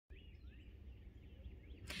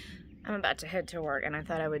I'm about to head to work, and I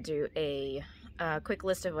thought I would do a quick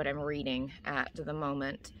list of what I'm reading at the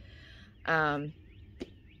moment.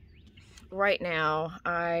 Right now,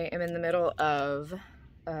 I am in the middle of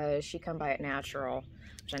She Come By It Natural,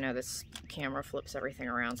 which I know this camera flips everything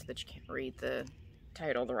around so that you can't read the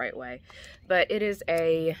title the right way. But it is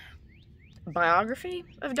a biography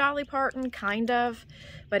of Dolly Parton, kind of,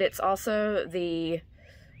 but it's also the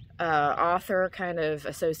author kind of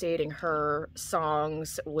associating her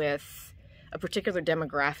songs with a particular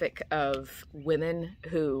demographic of women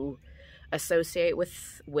who associate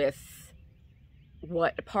with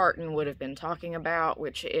what Parton would have been talking about,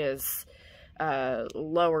 which is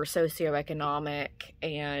lower socioeconomic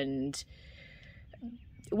and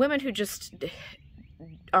women who just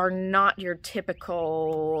are not your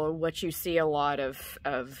typical, what you see a lot of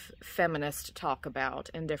feminist talk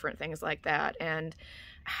about and different things like that, and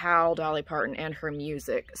how Dolly Parton and her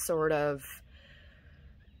music sort of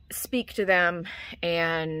speak to them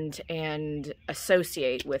and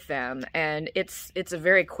associate with them. And it's a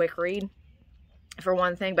very quick read, for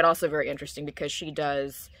one thing, but also very interesting because she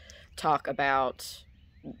does talk about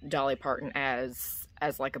Dolly Parton as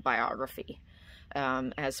like a biography,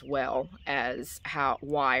 as well as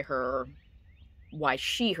why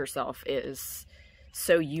she herself is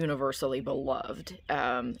so universally beloved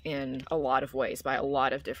in a lot of ways by a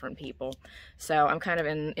lot of different people. So I'm kind of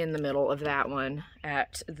in the middle of that one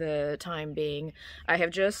at the time being. I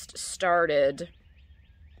have just started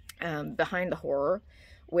Behind the Horror,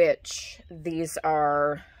 which these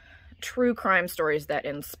are true crime stories that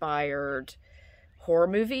inspired horror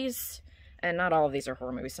movies. And not all of these are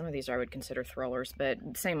horror movies. Some of these I would consider thrillers, but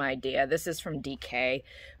same idea. This is from DK,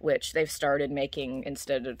 which they've started making,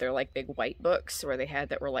 instead of their like big white books where they had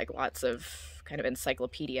that were like lots of kind of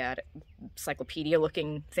encyclopedia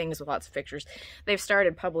looking things with lots of pictures. They've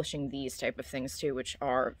started publishing these type of things too, which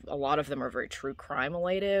are, a lot of them are very true crime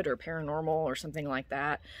related or paranormal or something like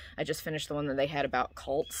that. I just finished the one that they had about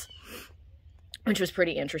cults, which was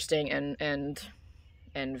pretty interesting and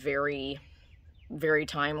very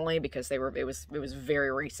timely because it was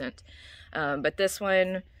very recent. But this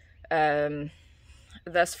one,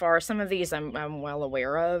 thus far, some of these I'm well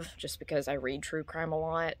aware of just because I read true crime a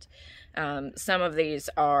lot. Some of these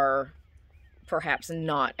are perhaps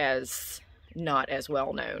not as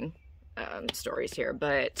well known stories here,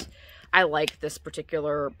 but I like this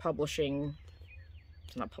particular publishing.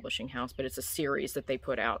 It's not publishing house, but it's a series that they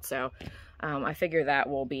put out, so I figure that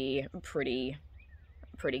will be pretty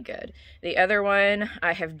good. The other one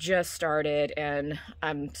I have just started, and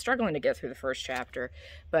I'm struggling to get through the first chapter,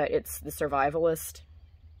 but it's The Survivalist,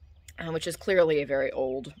 which is clearly a very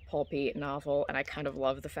old pulpy novel, and I kind of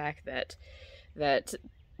love the fact that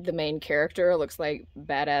the main character looks like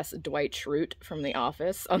badass Dwight Schrute from The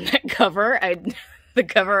Office on that cover. The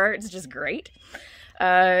cover art is just great.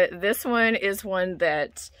 This one is one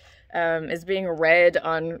that is being read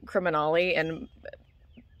on Criminale, and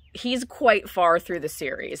he's quite far through the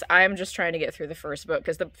series. I'm just trying to get through the first book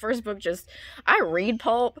because the first book I read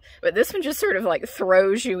pulp, but this one just sort of like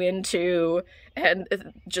throws you into and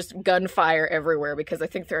just gunfire everywhere because I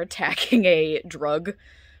think they're attacking a drug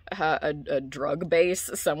base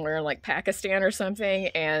somewhere in like Pakistan or something.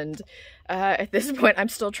 And at this point, I'm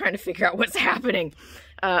still trying to figure out what's happening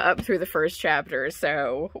up through the first chapter.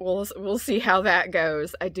 So we'll see how that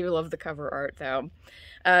goes. I do love the cover art though.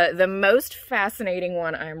 The most fascinating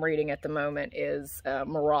one I'm reading at the moment is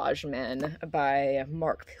Mirage Men by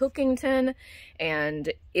Mark Pilkington,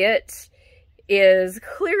 and it is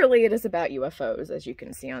about UFOs, as you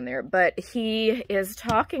can see on there, but he is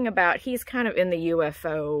talking about, he's kind of in the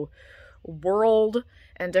UFO world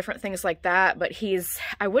and different things like that, but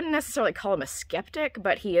I wouldn't necessarily call him a skeptic,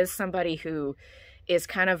 but he is somebody who is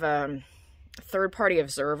kind of a third-party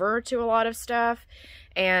observer to a lot of stuff.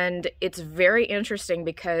 And it's very interesting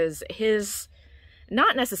because his,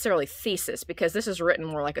 not necessarily thesis, because this is written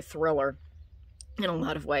more like a thriller in a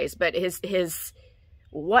lot of ways, but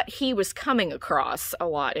what he was coming across a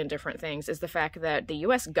lot in different things is the fact that the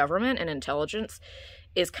US government and intelligence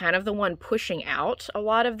is kind of the one pushing out a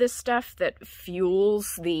lot of this stuff that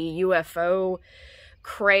fuels the UFO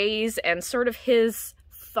craze, and sort of his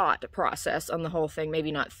thought process on the whole thing,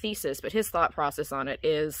 maybe not thesis, but his thought process on it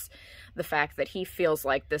is the fact that he feels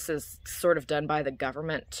like this is sort of done by the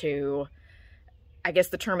government to, I guess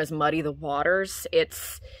the term is muddy the waters.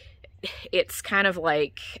 It's kind of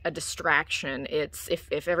like a distraction. It's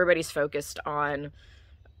if everybody's focused on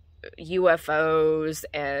UFOs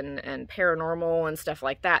and paranormal and stuff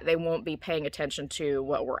like that, they won't be paying attention to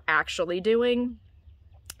what we're actually doing.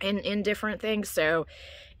 in different things. So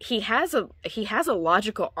he has a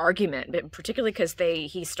logical argument, but particularly because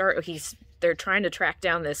they're trying to track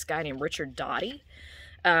down this guy named Richard Doty,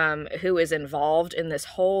 who is involved in this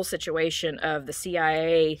whole situation of the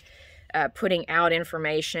CIA putting out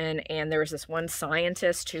information. And there was this one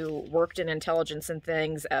scientist who worked in intelligence and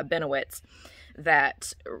things, Benowitz,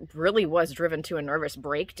 that really was driven to a nervous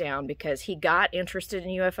breakdown because he got interested in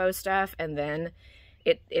UFO stuff, and then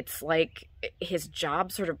it's like his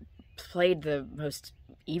job sort of played the most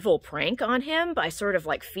evil prank on him by sort of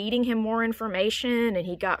like feeding him more information, and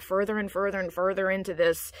he got further and further and further into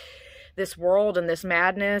this world and this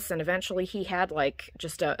madness, and eventually he had like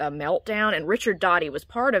just a meltdown, and Richard Doty was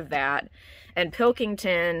part of that. And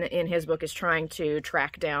Pilkington in his book is trying to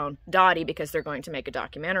track down Doty because they're going to make a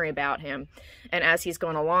documentary about him. And as he's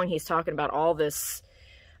going along, he's talking about all this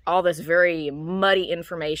very muddy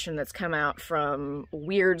information that's come out from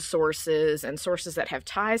weird sources and sources that have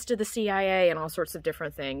ties to the CIA and all sorts of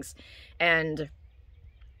different things. And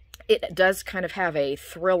it does kind of have a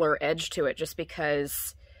thriller edge to it, just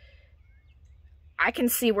because I can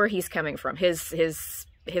see where he's coming from.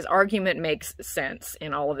 His argument makes sense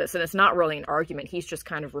in all of this, and it's not really an argument. He's just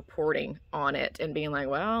kind of reporting on it and being like,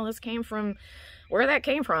 well, this came from where that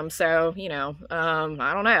came from, so, you know,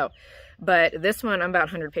 I don't know. But this one, I'm about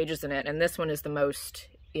 100 pages in it, and this one is the most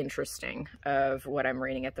interesting of what I'm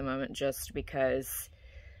reading at the moment, just because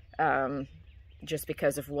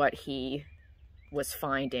of what he was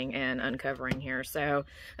finding and uncovering here. So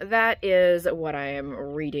that is what I am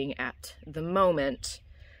reading at the moment,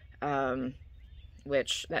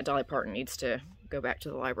 which that Dolly Parton needs to go back to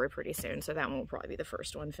the library pretty soon, so that one will probably be the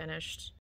first one finished.